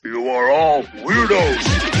You are all weirdos.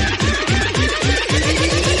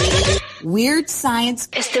 Weird science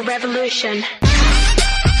is the revolution.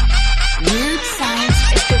 Weird science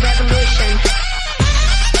is the revolution.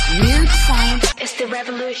 Weird science is the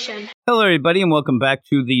revolution. Hello, everybody, and welcome back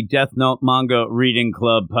to the Death Note Manga Reading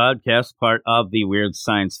Club podcast, part of the Weird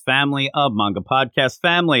Science family of Manga Podcast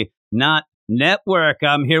Family, not Network.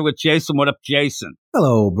 I'm here with Jason. What up, Jason?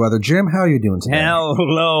 Hello, Brother Jim. How are you doing today?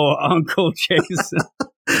 Hello, Uncle Jason.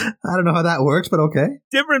 I don't know how that works, but okay.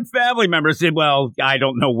 Different family members. Well, I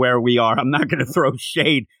don't know where we are. I'm not going to throw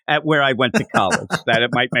shade at where I went to college. That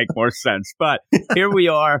it might make more sense. But here we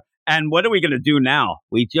are. And what are we going to do now?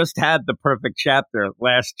 We just had the perfect chapter,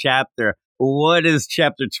 last chapter. What is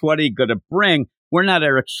chapter 20 going to bring? We're not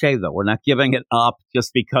Eric Shea, though. We're not giving it up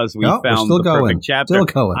just because we found the perfect chapter. Still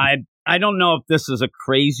going. I don't know if this is a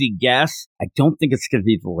crazy guess. I don't think it's going to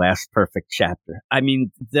be the last perfect chapter. I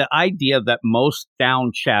mean, the idea that most down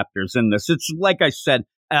chapters in this, it's like I said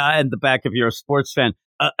in the back of You're a Sports Fan,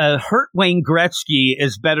 a hurt Wayne Gretzky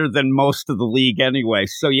is better than most of the league anyway.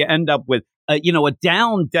 So you end up with, a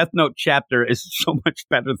down Death Note chapter is so much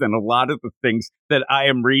better than a lot of the things that I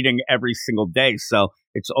am reading every single day. So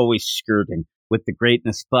it's always skirting with the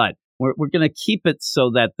greatness. But we're going to keep it so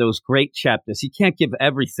that those great chapters, you can't give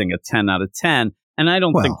everything a 10 out of 10. And I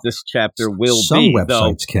don't think this chapter will some be. Some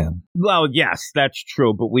websites though. Can. Well, yes, that's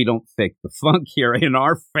true. But we don't fake the funk here in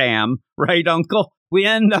our fam. Right, Uncle? We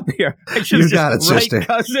end up here. You got it, right, sister.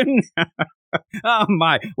 Cousin? Oh,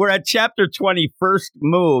 my. We're at chapter 20, first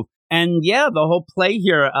move. And yeah, the whole play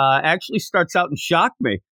here actually starts out and shocked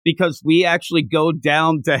me because we actually go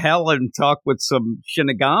down to hell and talk with some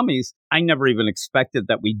Shinigamis. I never even expected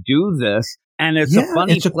that we do this. And it's a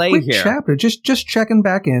funny it's a play quick here. Chapter. Just checking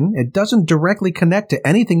back in. It doesn't directly connect to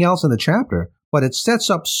anything else in the chapter, but it sets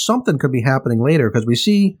up something could be happening later because we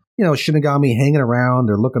see, Shinigami hanging around.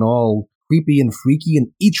 They're looking all creepy and freaky, and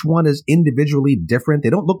each one is individually different. They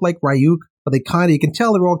don't look like Ryuk, but you can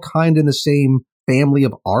tell they're all kind of in the same family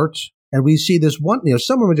of art. And we see this one,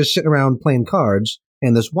 some of them are just sitting around playing cards,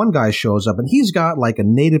 and this one guy shows up, and he's got like a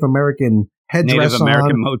Native American headdress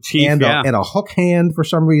American motif, and a hook hand for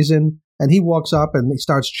some reason. And he walks up and he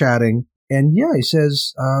starts chatting. And he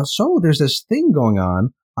says, so there's this thing going on.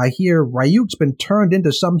 I hear Ryuk's been turned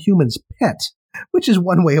into some human's pet, which is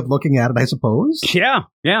one way of looking at it, I suppose. Yeah.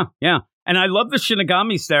 And I love the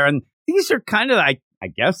Shinigamis there. And these are kind of, I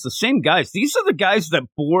guess, the same guys. These are the guys that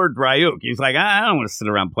bored Ryuk. He's like, I don't want to sit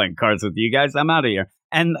around playing cards with you guys. I'm out of here.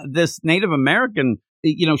 And this Native American,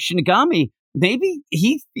 Shinigami, maybe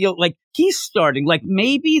he feels like he's starting, like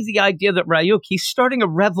maybe the idea that Ryuk, he's starting a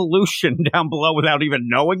revolution down below without even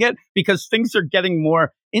knowing it because things are getting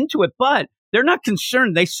more into it. But they're not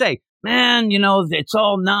concerned. They say, man, it's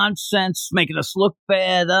all nonsense, making us look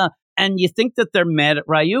bad. And you think that they're mad at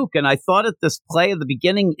Ryuk. And I thought at this play at the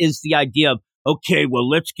beginning is the idea of, okay, well,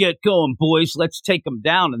 let's get going, boys. Let's take them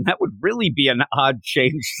down. And that would really be an odd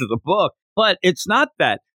change to the book. But it's not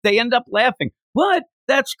that. They end up laughing. What?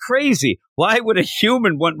 That's crazy. Why would a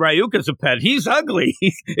human want Ryuk as a pet? He's ugly.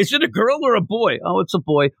 Is it a girl or a boy? Oh, it's a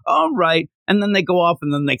boy. All right. And then they go off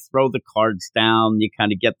and then they throw the cards down. You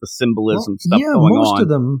kind of get the symbolism stuff going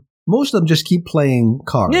on. Most of them just keep playing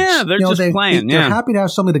cards. Yeah, they're just playing. They're happy to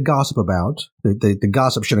have something to gossip about. The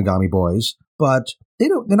gossip Shinigami boys. But they're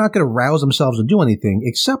not going to rouse themselves to do anything,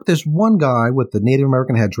 except this one guy with the Native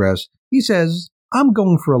American headdress. He says, I'm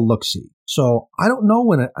going for a look-see. So I don't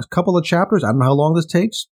know, in a couple of chapters, I don't know how long this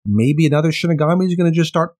takes. Maybe another Shinigami is going to just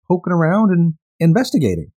start poking around and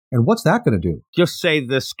investigating. And what's that going to do? Just say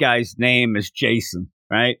this guy's name is Jason,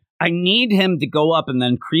 right? I need him to go up and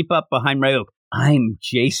then creep up behind Ryuk. I'm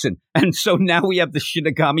Jason. And so now we have the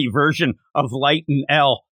Shinigami version of Light and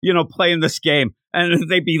L, playing this game. And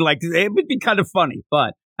they'd be like, it would be kind of funny,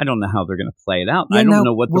 but I don't know how they're going to play it out. I don't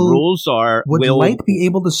know what the rules are. Would Light be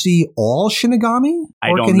able to see all Shinigami?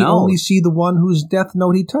 Or can he only see the one whose Death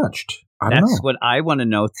Note he touched? That's what I want to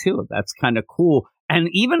know, too. That's kind of cool. And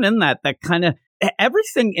even in that kind of,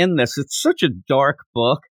 everything in this, it's such a dark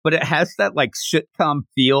book, but it has that like sitcom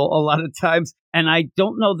feel a lot of times. And I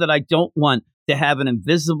don't know that I don't want to have an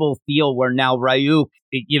invisible feel where now Ryuk,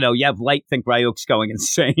 you have Light think Ryuk's going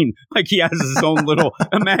insane. Like he has his own little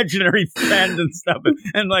imaginary friend and stuff.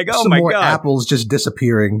 And like, oh my God. Apples just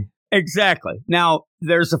disappearing. Exactly. Now,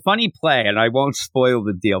 there's a funny play, and I won't spoil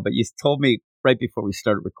the deal, but you told me right before we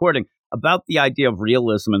started recording about the idea of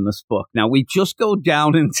realism in this book. Now, we just go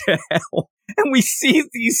down into hell. And we see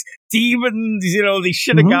these demons, these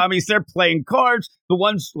Shinigamis, they're playing cards. The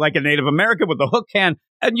one's like a Native American with a hook hand.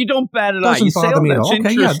 And you don't bat an eye. Doesn't You say, bother me at that's all.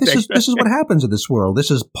 Okay, yeah, this interesting. is what happens in this world.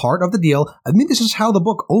 This is part of the deal. I mean, this is how the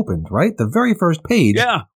book opened, right? The very first page.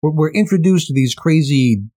 Yeah. We're introduced to these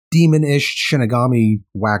crazy demon-ish Shinigami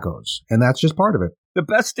wackos, and that's just part of it. The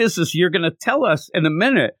best is you're going to tell us in a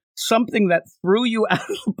minute something that threw you out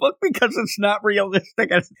of the book because it's not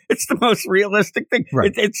realistic. It's the most realistic thing.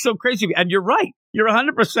 Right. It's so crazy. And you're right. You're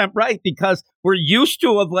 100% right because we're used to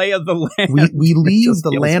a lay of the land. We leave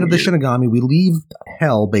the land of the weird. Shinigami. We leave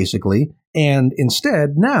hell, basically. And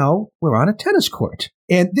instead, now we're on a tennis court.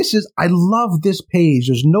 And I love this page.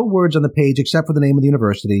 There's no words on the page except for the name of the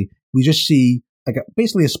university. We just see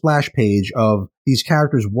basically a splash page of these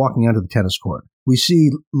characters walking onto the tennis court. We see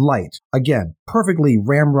Light, again, perfectly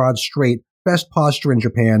ramrod straight, best posture in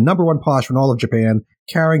Japan, number one posture in all of Japan,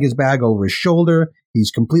 carrying his bag over his shoulder. He's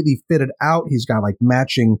completely fitted out. He's got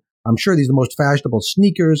matching, I'm sure these are the most fashionable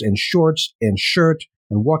sneakers and shorts and shirt,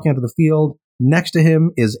 and walking onto the field. Next to him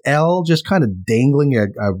is L, just kind of dangling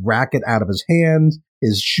a racket out of his hand.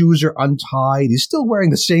 His shoes are untied. He's still wearing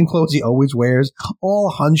the same clothes he always wears, all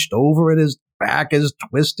hunched over, and his back is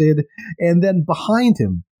twisted. And then behind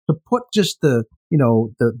him, to put just the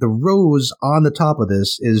rose on the top of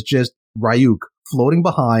this, is just Ryuk floating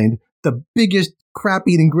behind, the biggest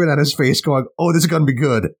crap-eating grin on his face, going, "Oh, this is going to be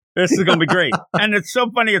good. This is going to be great." And it's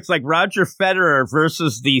so funny. It's like Roger Federer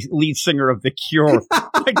versus the lead singer of The Cure.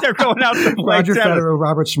 Like they're going out to play Roger tennis. Federer,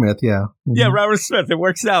 Robert Smith, yeah. Mm-hmm. Yeah, Robert Smith. It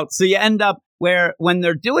works out. So you end up when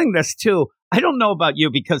they're doing this too, I don't know about you,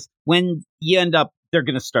 because when you end up, they're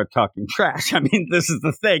going to start talking trash. I mean, this is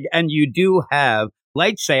the thing. And you do have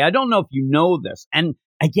Light say, I don't know if you know this. And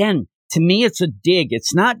again, to me, it's a dig.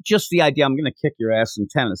 It's not just the idea, I'm going to kick your ass in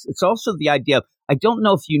tennis. It's also the idea of, I don't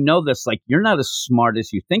know if you know this, like, you're not as smart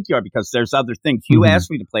as you think you are because there's other things. You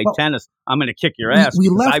asked me to play tennis, I'm going to kick your ass. We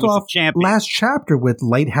because left I was off a champion. last chapter with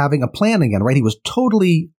Light having a plan again, right? He was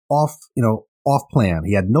totally off plan.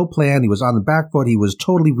 He had no plan. He was on the back foot. He was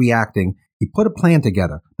totally reacting. He put a plan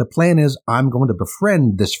together. The plan is, I'm going to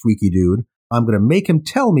befriend this freaky dude. I'm going to make him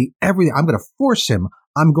tell me everything. I'm going to force him.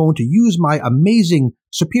 I'm going to use my amazing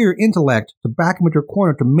superior intellect to back him into a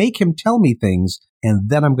corner to make him tell me things, and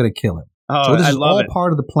then I'm going to kill him. Oh, so this I is love all it.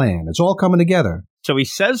 part of the plan. It's all coming together. So he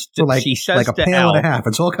says to, she says like a to panel Elle, and a half.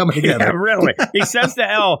 It's all coming together. Yeah, really. He says to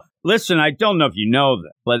Elle, listen, I don't know if you know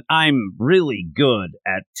that, but I'm really good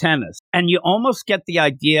at tennis. And you almost get the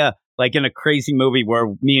idea, like in a crazy movie where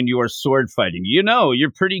me and you are sword fighting. You know,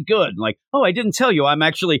 you're pretty good. Like, oh, I didn't tell you, I'm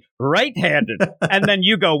actually right-handed. And then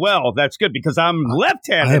you go, well, that's good because I'm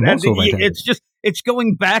left-handed. I am also and right-handed. it's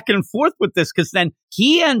going back and forth with this because then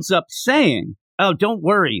he ends up saying, oh, don't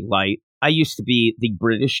worry, Light. I used to be the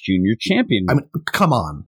British junior champion. I mean, come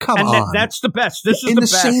on. That's the best. This is in the the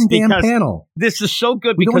best same damn because panel. this is so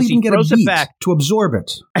good We don't because even he get a throws it beat back. to absorb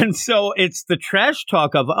it. And so it's the trash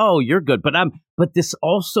talk of, oh, you're good, but this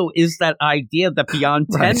also is that idea that beyond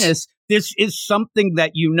Right. tennis, this is something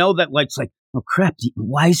that you know that like, it's like, oh crap,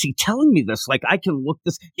 why is he telling me this? Like I can look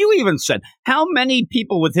this. You even said how many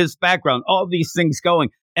people with his background, all these things going,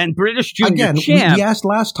 and British junior Again, champ. we asked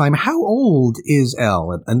last time, how old is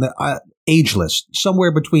Elle? And ageless,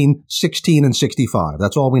 somewhere between 16 and 65.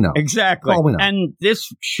 That's all we know. Exactly. That's all we know. And this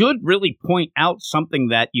should really point out something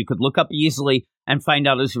that you could look up easily and find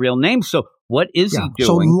out his real name. So what is he doing?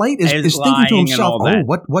 So Light is thinking to lying and himself, all that.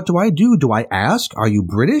 what do I do? Do I ask? Are you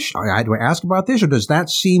British? Do I ask about this? Or does that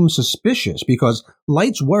seem suspicious? Because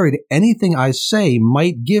Light's worried anything I say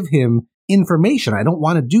might give him information. I don't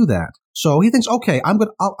want to do that. So he thinks, okay, I'm going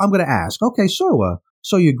to ask. Okay,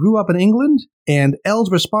 so you grew up in England? And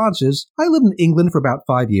Elle's response is, I lived in England for about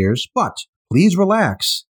 5 years, but please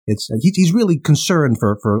relax. He's really concerned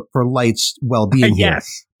for Light's well-being here.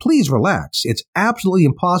 Yes. Please relax. It's absolutely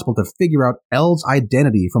impossible to figure out Elle's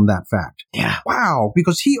identity from that fact. Yeah. Wow,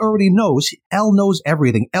 because he already knows. Elle knows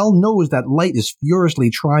everything. Elle knows that Light is furiously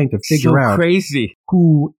trying to figure out crazy.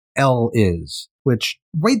 who Elle is. Which,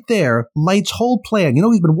 right there, Light's whole plan,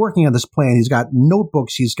 he's been working on this plan. He's got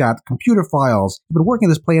notebooks. He's got computer files. He's been working on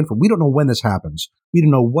this plan we don't know when this happens. We don't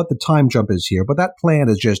know what the time jump is here, but that plan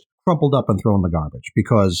is just crumpled up and thrown in the garbage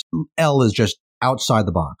because Elle is just outside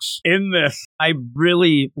the box. In this, I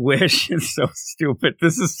really wish, it's so stupid.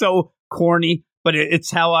 This is so corny, but it's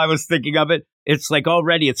how I was thinking of it. It's like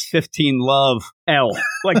already it's 15 love L.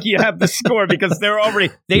 Like you have the score because they are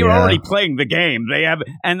already playing the game.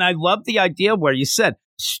 And I love the idea where you said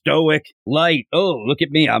stoic, Light. Oh, look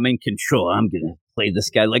at me. I'm in control. I'm going to play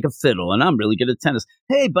this guy like a fiddle and I'm really good at tennis.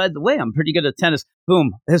 Hey, by the way, I'm pretty good at tennis.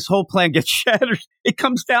 Boom. His whole plan gets shattered. It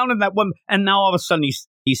comes down in that one. And now all of a sudden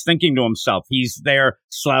he's thinking to himself. He's there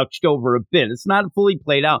slouched over a bit. It's not fully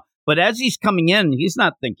played out. But as he's coming in, he's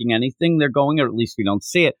not thinking anything. They're going, or at least we don't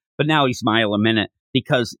see it. But now he's mile a minute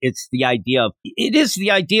because it is the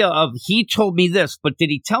idea of he told me this, but did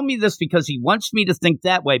he tell me this because he wants me to think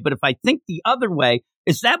that way? But if I think the other way,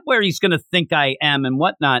 is that where he's going to think I am and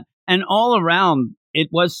whatnot? And all around, it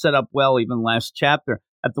was set up well, even last chapter,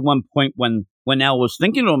 at the one point when El was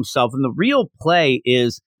thinking to himself. And the real play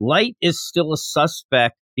is Light is still a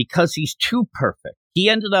suspect because he's too perfect. He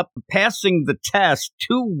ended up passing the test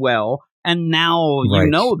too well. And now you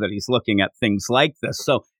know that he's looking at things like this.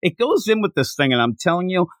 So it goes in with this thing. And I'm telling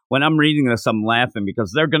you, when I'm reading this, I'm laughing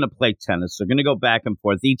because they're going to play tennis. They're going to go back and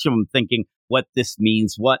forth, each of them thinking what this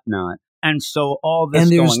means, whatnot. And so all this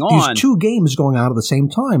going on. There's two games going on at the same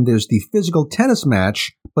time. There's the physical tennis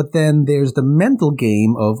match, but then there's the mental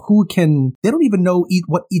game of who can. They don't even know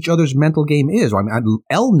what each other's mental game is. I mean,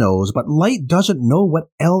 Elle knows, but Light doesn't know what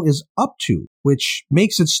Elle is up to, which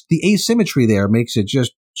makes the asymmetry there makes it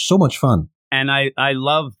just so much fun. And I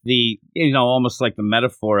love the, almost like the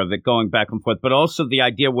metaphor of it going back and forth, but also the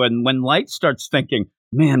idea when Light starts thinking,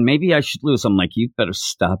 man, maybe I should lose. I'm like, you better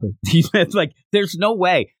stop it. It's like, there's no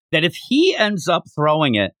way that if he ends up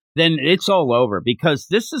throwing it, then it's all over because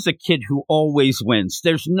this is a kid who always wins.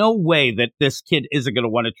 There's no way that this kid isn't going to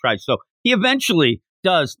want to try. So he eventually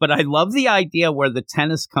does. But I love the idea where the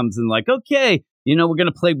tennis comes in like, okay, we're going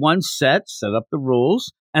to play one set up the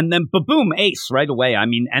rules, and then boom, ace right away. I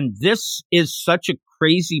mean, and this is such a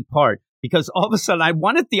crazy part because all of a sudden I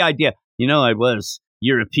wanted the idea, I was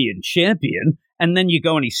European champion. And then you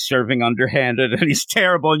go and he's serving underhanded and he's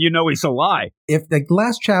terrible and he's a lie. If the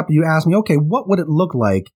last chapter you asked me, okay, what would it look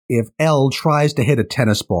like if Elle tries to hit a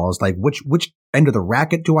tennis ball? It's like, which end of the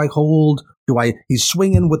racket do I hold? He's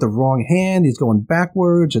swinging with the wrong hand. He's going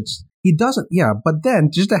backwards. He doesn't. Yeah. But then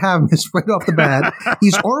just to have him right off the bat,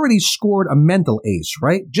 he's already scored a mental ace,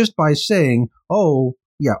 right? Just by saying, oh,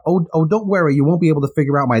 yeah. Oh, don't worry. You won't be able to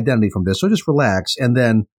figure out my identity from this. So just relax. And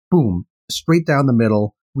then boom, straight down the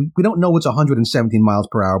middle. We don't know it's 117 miles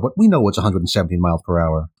per hour, but we know it's 117 miles per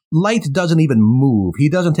hour. Light doesn't even move. He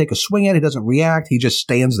doesn't take a swing at it. He doesn't react. He just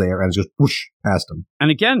stands there and just whoosh past him. And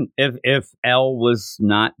again, if Elle was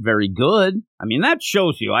not very good, I mean, that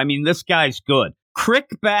shows you. I mean, this guy's good.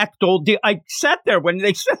 Crick-backed old deal. I sat there when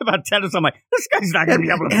they said about tennis. I'm like, this guy's not going to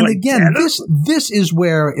be able to play tennis. And again, this is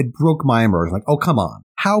where it broke my immersion. Like, oh, come on.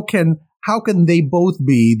 How can they both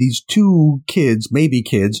be these two kids, maybe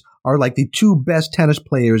kids, are like the two best tennis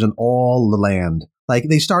players in all the land? Like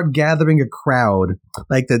they start gathering a crowd,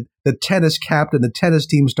 like the tennis captain, the tennis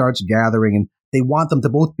team starts gathering and they want them to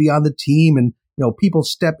both be on the team. And, people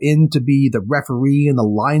step in to be the referee and the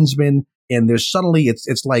linesman. And there's suddenly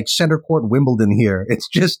it's like center court Wimbledon here. It's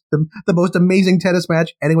just the most amazing tennis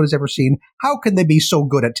match anyone has ever seen. How can they be so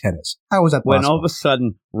good at tennis? How is that possible? When all of a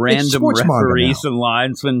sudden random referees and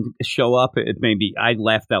linesmen show up, I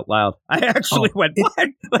laughed out loud. I actually went, what?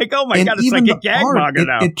 Like, oh my God, it's like a gag manga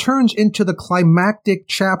now. It turns into the climactic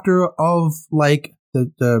chapter of like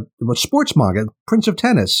the sports manga, Prince of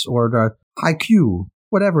Tennis or the Haikyuu,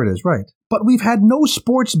 whatever it is, right? But we've had no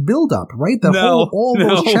sports build-up, right?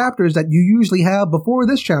 Those chapters that you usually have before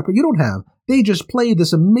this chapter, you don't have. They just play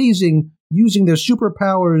this amazing, using their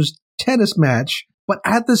superpowers tennis match, but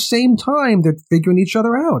at the same time, they're figuring each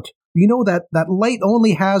other out. That Light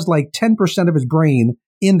only has like 10% of his brain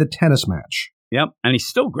in the tennis match. Yep, and he's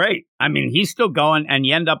still great. I mean, he's still going, and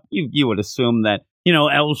you end up, you would assume that,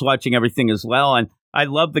 Elle's watching everything as well, and I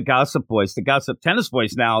love the Gossip Boys. The Gossip Tennis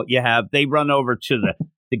Boys now, they run over to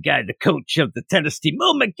the guy, the coach of the tennis team.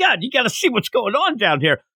 Oh my God, you got to see what's going on down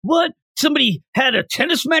here. What? Somebody had a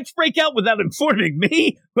tennis match break out without informing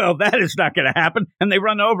me? Well, that is not going to happen. And they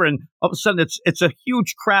run over and all of a sudden it's a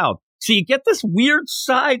huge crowd. So you get this weird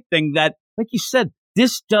side thing that, like you said,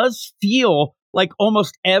 this does feel like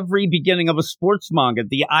almost every beginning of a sports manga.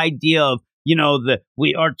 The idea of,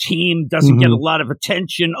 our team doesn't get a lot of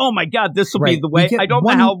attention. Oh my God, this will be the way. I don't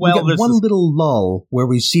know how well this is. One little lull where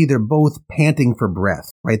we see they're both panting for breath,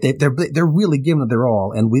 right? They're really giving it their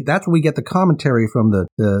all, and that's where we get the commentary from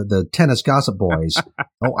the tennis Gossip Boys.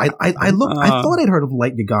 I looked. I thought I'd heard of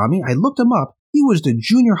Light Yagami. I looked him up. He was the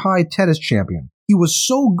junior high tennis champion. He was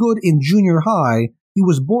so good in junior high, he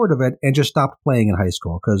was bored of it and just stopped playing in high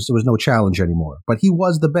school because there was no challenge anymore. But he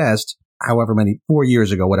was the best. However many, 4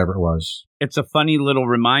 years ago, whatever it was. It's a funny little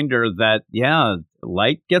reminder that,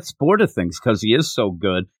 Light gets bored of things because he is so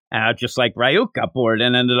good. Just like Ryuk got bored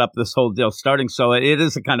and ended up this whole deal starting. So it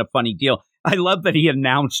is a kind of funny deal. I love that he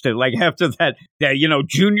announced it. Like after that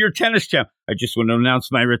junior tennis champ. I just want to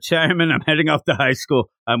announce my retirement. I'm heading off to high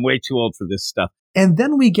school. I'm way too old for this stuff. And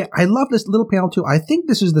then I love this little panel too. I think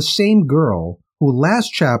this is the same girl who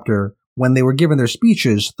last chapter when they were giving their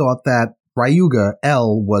speeches, thought that Ryuga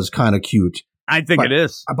L was kind of cute. I think it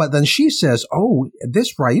is. But then she says, oh,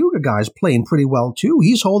 this Ryuga guy's playing pretty well, too.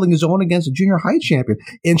 He's holding his own against a junior high champion.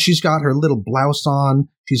 And she's got her little blouse on.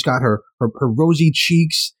 She's got her rosy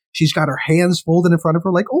cheeks. She's got her hands folded in front of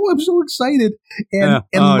her like, oh, I'm so excited. And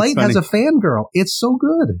Light has a fangirl. It's so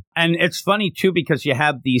good. And it's funny, too, because you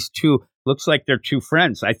have these two, looks like they're two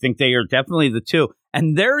friends. I think they are definitely the two.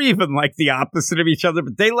 And they're even like the opposite of each other,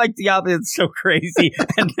 but they like the opposite. It's so crazy.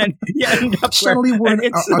 And then you end up suddenly we're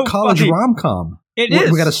in a college rom-com. It is.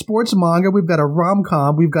 We've got a sports manga, we've got a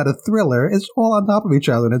rom-com, we've got a thriller. It's all on top of each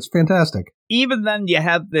other, and it's fantastic. Even then, you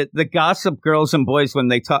have the gossip girls and boys when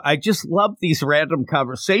they talk. I just love these random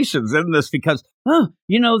conversations in this because,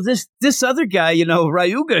 this other guy,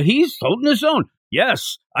 Ryuga, he's holding his own.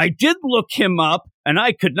 Yes, I did look him up, and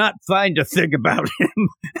I could not find a thing about him.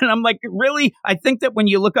 And I'm like, really? I think that when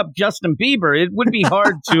you look up Justin Bieber, it would be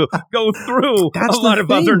hard to go through a lot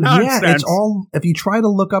of other nonsense. Yeah, it's all, if you try to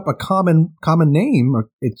look up a common name,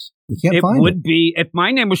 you can't find it. It would be, if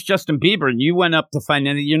my name was Justin Bieber and you went up to find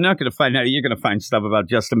any, you're not going to find any, you're going to find stuff about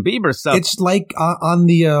Justin Bieber. So it's like on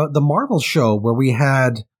the Marvel show where we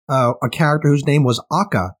had a character whose name was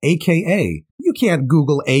Aka, AKA. You can't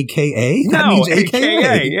Google AKA. That means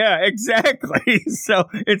AKA. Yeah, exactly. So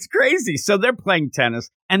it's crazy. So they're playing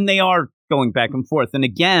tennis and they are going back and forth. And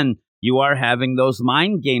again, you are having those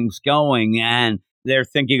mind games going and they're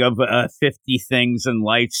thinking of 50 things and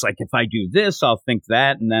Lights. Like, if I do this, I'll think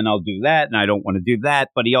that and then I'll do that. And I don't want to do that.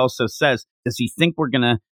 But he also says, does he think we're going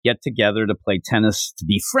to get together to play tennis to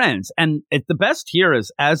be friends? And the best here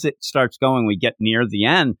is as it starts going, we get near the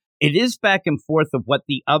end. It is back and forth of what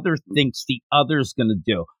the other thinks the other's going to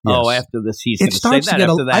do. Yes. Oh, after this, he's going to say that.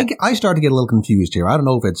 After that, I start to get a little confused here. I don't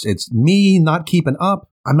know if it's me not keeping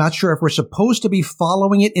up. I'm not sure if we're supposed to be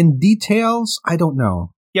following it in details. I don't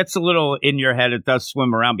know. Gets a little in your head. It does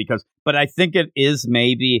swim around but I think it is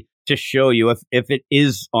maybe to show you if it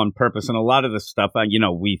is on purpose. And a lot of the stuff,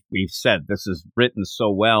 we've said this is written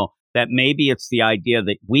so well that maybe it's the idea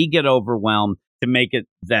that we get overwhelmed to make it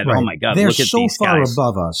that, right. Oh my God, they're look at so these far guys.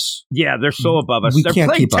 above us. Yeah, they're so above us. They're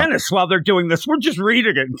playing tennis while they're doing this. We're just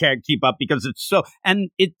reading it and can't keep up because it's so, and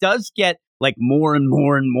it does get like more and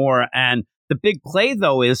more and more. And the big play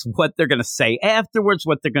though is what they're going to say afterwards,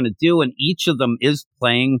 what they're going to do. And each of them is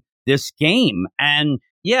playing this game. And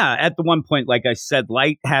yeah, at the one point, like I said,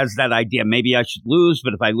 Light has that idea. Maybe I should lose,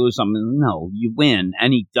 but if I lose, no, you win.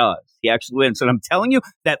 And he does. He actually wins. And I'm telling you,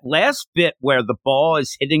 that last bit where the ball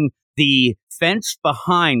is hitting the fence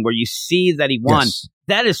behind where you see that he won, yes.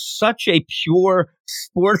 That is such a pure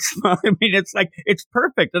sportsman. I mean, it's like, it's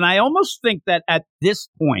perfect. And I almost think that at this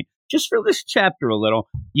point, just for this chapter a little,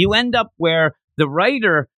 you end up where the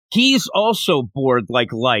writer, he's also bored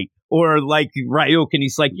like Light or like Ryuk, and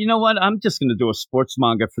he's like, you know what? I'm just going to do a sports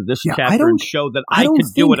manga for this chapter and show that I could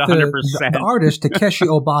do it 100%. The artist, Takeshi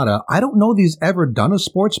Obata, I don't know that he's ever done a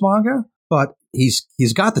sports manga, but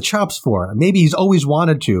he's got the chops for it. Maybe he's always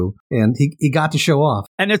wanted to, and he got to show off.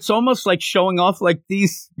 And it's almost like showing off like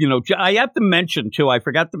these, I have to mention, too, I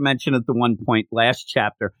forgot to mention at the one point last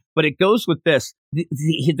chapter, but it goes with this.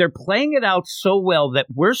 They're playing it out so well that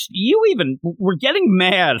we're getting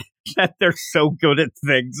mad that they're so good at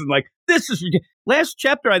things. And like, this is ridiculous. Last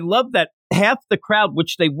chapter, I love that half the crowd,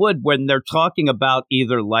 which they would when they're talking about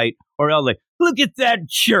either Light or L, like, look at that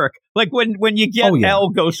jerk. Like when you get L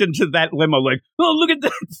goes into that limo, like, oh, look at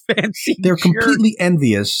that fancy They're jerk. Completely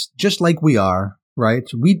envious, just like we are, right?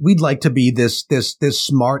 We'd like to be this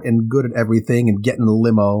smart and good at everything and get in a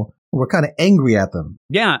limo. We're kind of angry at them.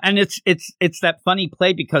 Yeah, and it's that funny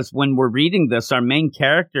play because when we're reading this, our main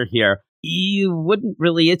character here, you wouldn't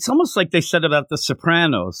really, it's almost like they said about The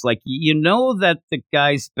Sopranos. Like, you know that the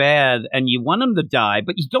guy's bad and you want him to die,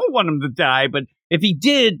 but you don't want him to die. But if he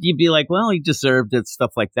did, you'd be like, well, he deserved it,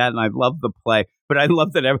 stuff like that. And I love the play. But I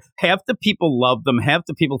love that half the people love them. Half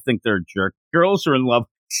the people think they're a jerk. Girls are in love.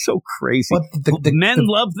 So crazy. But men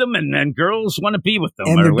love them and girls want to be with them.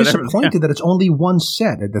 And or they're whatever. disappointed that it's only one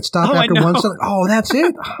set. That stopped after one set. Oh, that's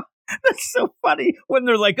it? That's so funny when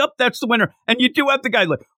they're like, that's the winner. And you do have the guy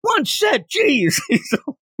like, one set, geez.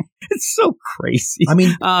 It's so crazy. I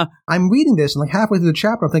mean, I'm reading this and like halfway through the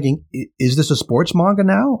chapter, I'm thinking, is this a sports manga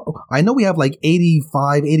now? I know we have like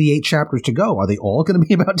 85, 88 chapters to go. Are they all going to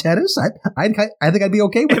be about tennis? I think I'd be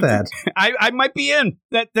okay with that. I might be in.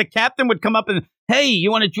 That the captain would come up and, hey,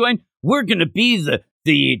 you want to join? We're going to be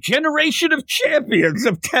the generation of champions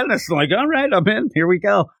of tennis. I'm like, all right, I'm in. Here we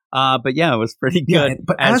go. But yeah, it was pretty good. Yeah,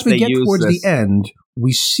 but as we get towards the end,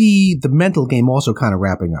 we see the mental game also kind of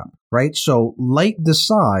wrapping up, right? So Light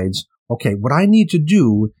decides, okay, what I need to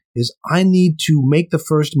do is I need to make the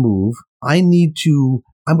first move. I'm going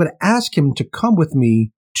to ask him to come with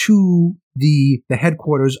me to the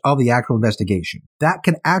headquarters of the actual investigation. That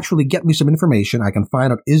can actually get me some information. I can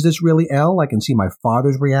find out, is this really L? I can see my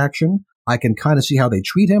father's reaction. I can kind of see how they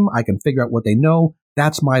treat him. I can figure out what they know.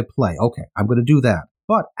 That's my play. Okay, I'm going to do that.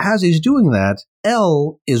 But as he's doing that,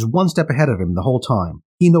 L is one step ahead of him the whole time.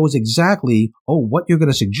 He knows exactly, what you're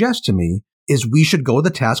going to suggest to me is we should go to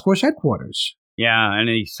the task force headquarters. Yeah, and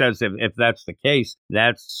he says if that's the case,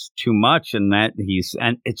 that's too much, and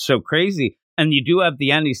it's so crazy. And you do have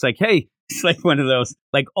the end. He's like, hey, it's like one of those,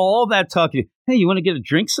 like all that talking. Hey, you want to get a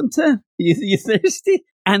drink sometime? You thirsty?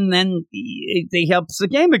 And then he helps the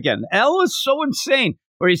game again. L is so insane.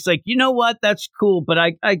 Where he's like, you know what? That's cool, but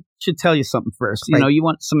I should tell you something first. You know, you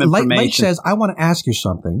want some information. Light says, I want to ask you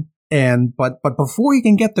something. But before he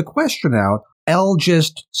can get the question out, L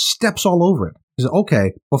just steps all over it. He says,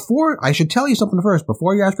 okay, I should tell you something first.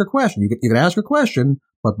 Before you ask your question, you can ask your question,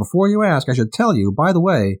 but before you ask, I should tell you, by the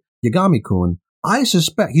way, Yagami-kun, I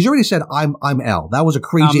suspect, he's already said, I'm L. That was a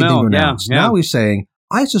crazy thing to announce. Yeah. Now he's saying,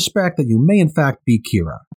 I suspect that you may in fact be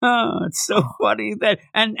Kira. Oh, it's so funny that,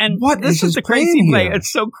 and what this is the crazy play. Here?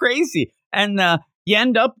 It's so crazy. And you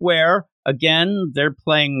end up where, again, they're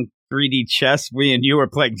playing 3D chess. We and you are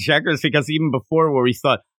playing checkers, because even before where we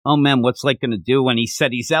thought, oh man, what's Light going to do when he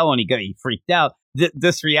said he's L and he freaked out.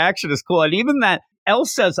 This reaction is cool. And even that L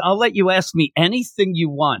says, I'll let you ask me anything you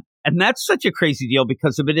want. And that's such a crazy deal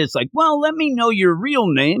because of it is like, well, let me know your real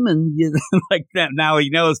name. And like that now he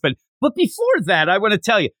knows. But before that, I want to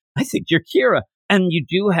tell you, I think you're Kira. And you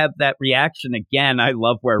do have that reaction again. I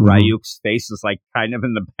love where Ryuk's face is like kind of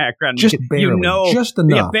in the background. Just barely, just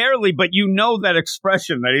enough. Yeah, barely, but you know that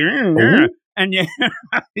expression that and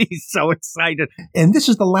he's so excited. And this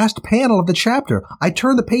is the last panel of the chapter. I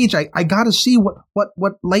turn the page. I got to see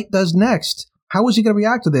what Light does next. How is he going to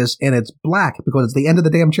react to this? And it's black because it's the end of the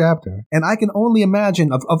damn chapter. And I can only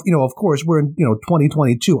imagine of course we're in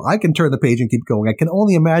 2022. I can turn the page and keep going. I can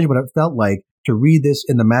only imagine what it felt like to read this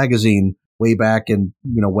in the magazine way back in,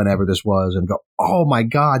 whenever this was, and go, oh my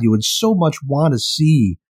God, you would so much want to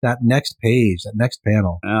see that next page, that next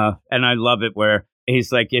panel. And I love it where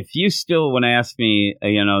he's like, if you still want to ask me,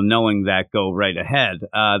 knowing that, go right ahead.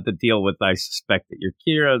 The deal with, I suspect that you're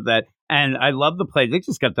Kira, and I love the play. They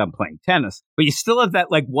just got done playing tennis, but you still have that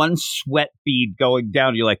like one sweat bead going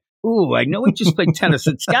down. You're like, ooh, I know he just played tennis.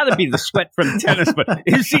 It's got to be the sweat from tennis, but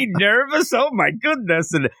is he nervous? Oh my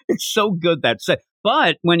goodness. And it's so good that set.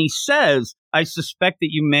 But when he says, I suspect that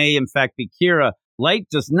you may in fact be Kira, Light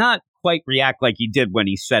does not quite react like he did when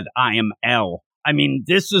he said, I am L. I mean,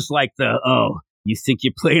 this is like you think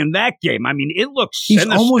you're playing that game. I mean, it looks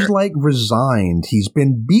sinister. He's almost like resigned. He's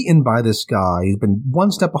been beaten by this guy. He's been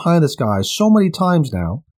one step behind this guy so many times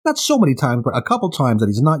now. Not so many times, but a couple times that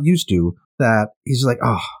he's not used to, that he's like,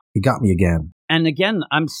 he got me again. And again,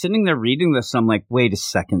 I'm sitting there reading this. I'm like, wait a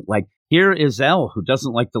second. Like, here is L, who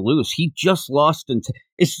doesn't like to lose. He just lost.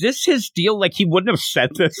 Is this his deal? Like, he wouldn't have said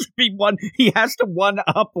this if he won. He has to one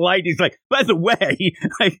up Light. He's like, by the way,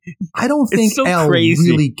 I don't think so L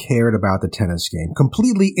crazy. Really cared about the tennis game.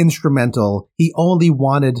 Completely instrumental. He only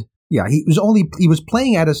wanted, he was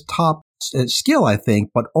playing at his top skill, I think,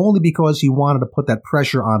 but only because he wanted to put that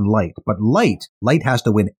pressure on Light. But Light has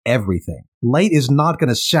to win everything. Light is not going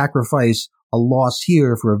to sacrifice a loss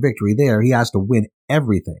here for a victory there. He has to win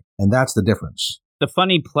everything. And that's the difference. The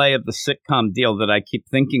funny play of the sitcom deal that I keep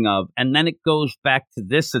thinking of, and then it goes back to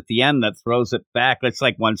this at the end that throws it back. It's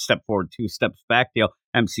like one step forward, two steps back deal.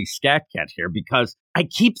 MC Scat Cat here, because I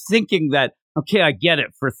keep thinking that, okay, I get it.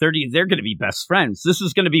 For 30, they're going to be best friends. This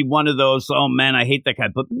is going to be one of those, oh man, I hate that guy,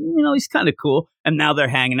 but he's kind of cool. And now they're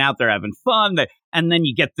hanging out, they're having fun. And then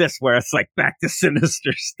you get this where it's like back to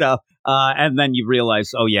sinister stuff. And then you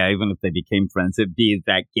realize, oh yeah, even if they became friends, it'd be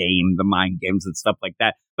that game, the mind games and stuff like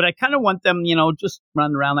that. But I kind of want them, just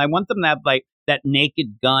run around. I want them to have like that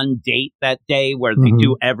Naked Gun date that day where they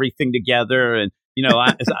do everything together. And,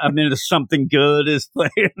 I'm into something good is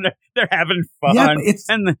playing. They're having fun. Yeah,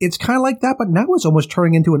 it's kind of like that, but now it's almost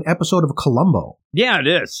turning into an episode of Columbo. Yeah, it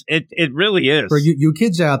is. It really is. For you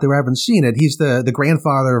kids out there who haven't seen it, he's the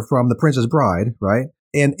grandfather from The Princess Bride, right?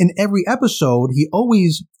 And in every episode,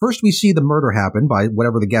 first we see the murder happen by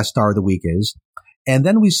whatever the guest star of the week is. And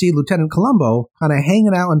then we see Lieutenant Columbo kind of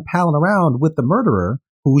hanging out and palling around with the murderer,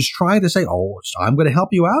 who's trying to say, I'm going to help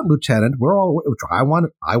you out, Lieutenant. I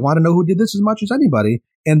want to know who did this as much as anybody.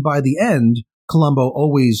 And by the end, Columbo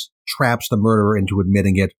always traps the murderer into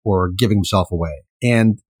admitting it or giving himself away.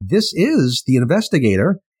 And this is the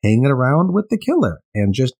investigator. hanging around with the killer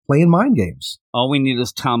and just playing mind games. All we need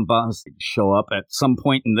is Tom Bosley to show up at some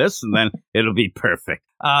point in this, and then it'll be perfect.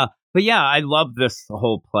 But yeah, I love this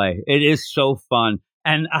whole play. It is so fun.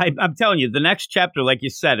 And I'm telling you, the next chapter, like you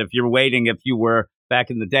said, if you're waiting, if you were back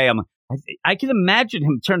in the day, I can imagine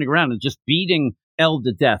him turning around and just beating L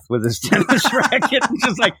to death with his tennis racket. And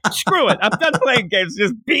just like, screw it, I'm done playing games.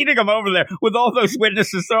 Just beating him over there with all those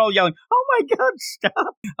witnesses. They're all yelling, "Oh my God,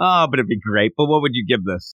 stop!" Oh, but it'd be great. But what would you give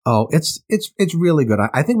this? Oh, it's really good.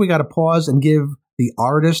 I think we got to pause and give the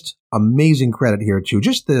artist amazing credit here too.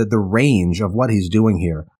 Just the range of what he's doing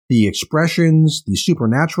here, the expressions, the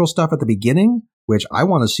supernatural stuff at the beginning, which I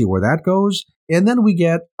want to see where that goes. And then we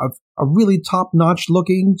get a really top-notch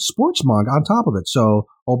looking sports manga on top of it. So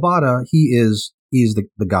Obata, he's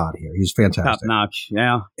the god here. He's fantastic. Top-notch,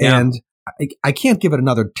 yeah. And I can't give it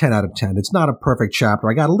another 10 out of 10. It's not a perfect chapter.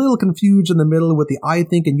 I got a little confused in the middle with the I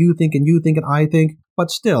think and you think and you think and I think,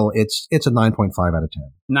 but still, it's a 9.5 out of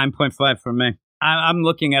 10. 9.5 for me. I'm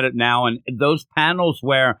looking at it now, and those panels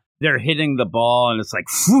where they're hitting the ball and it's like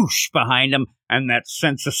whoosh behind them and that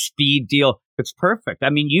sense of speed deal, it's perfect. I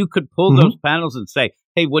mean, you could pull those panels and say,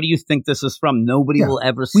 hey, what do you think this is from? Nobody will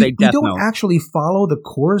ever say Death Note. We don't actually follow the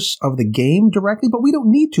course of the game directly, but we don't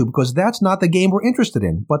need to because that's not the game we're interested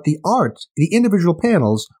in. But the art, the individual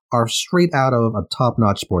panels are straight out of a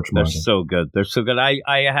top-notch sports manga. They're so good. They're so good.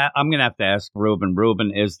 I'm going to have to ask Ruben.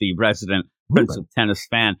 Ruben is the resident Prince of Tennis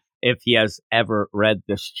fan, if he has ever read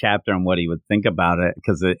this chapter and what he would think about it,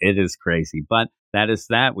 because it is crazy. But that is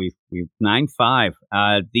that. We've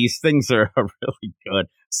 9.5. These things are really good.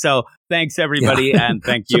 So thanks, everybody, and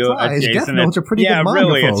thank you, Jason. Death Notes are pretty good manga,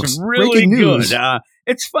 really, folks. It's really Breaking news. good.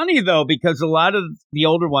 It's funny, though, because a lot of the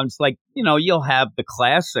older ones, like, you'll have the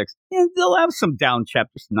classics, and they'll have some down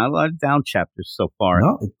chapters. Not a lot of down chapters so far.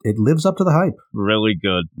 No, it lives up to the hype. Really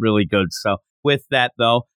good. Really good. So with that,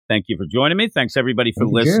 though, thank you for joining me. Thanks, everybody, for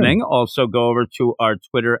listening. Also, go over to our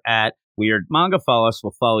Twitter at Weird Manga. Follow us.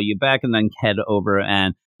 We'll follow you back, and then head over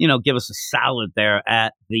and, give us a salad there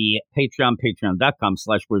at the Patreon,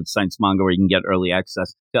 patreon.com/Weird Science Manga, where you can get early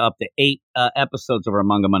access to up to 8 episodes of our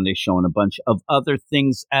Manga Monday show and a bunch of other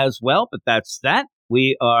things as well. But that's that.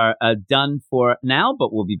 We are done for now,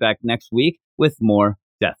 but we'll be back next week with more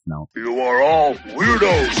Death Note. You are all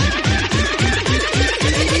weirdos.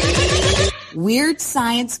 Weird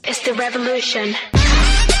science It's the revolution.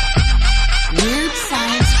 Weird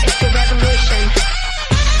science It's the revolution.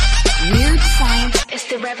 Weird science It's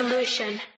the revolution.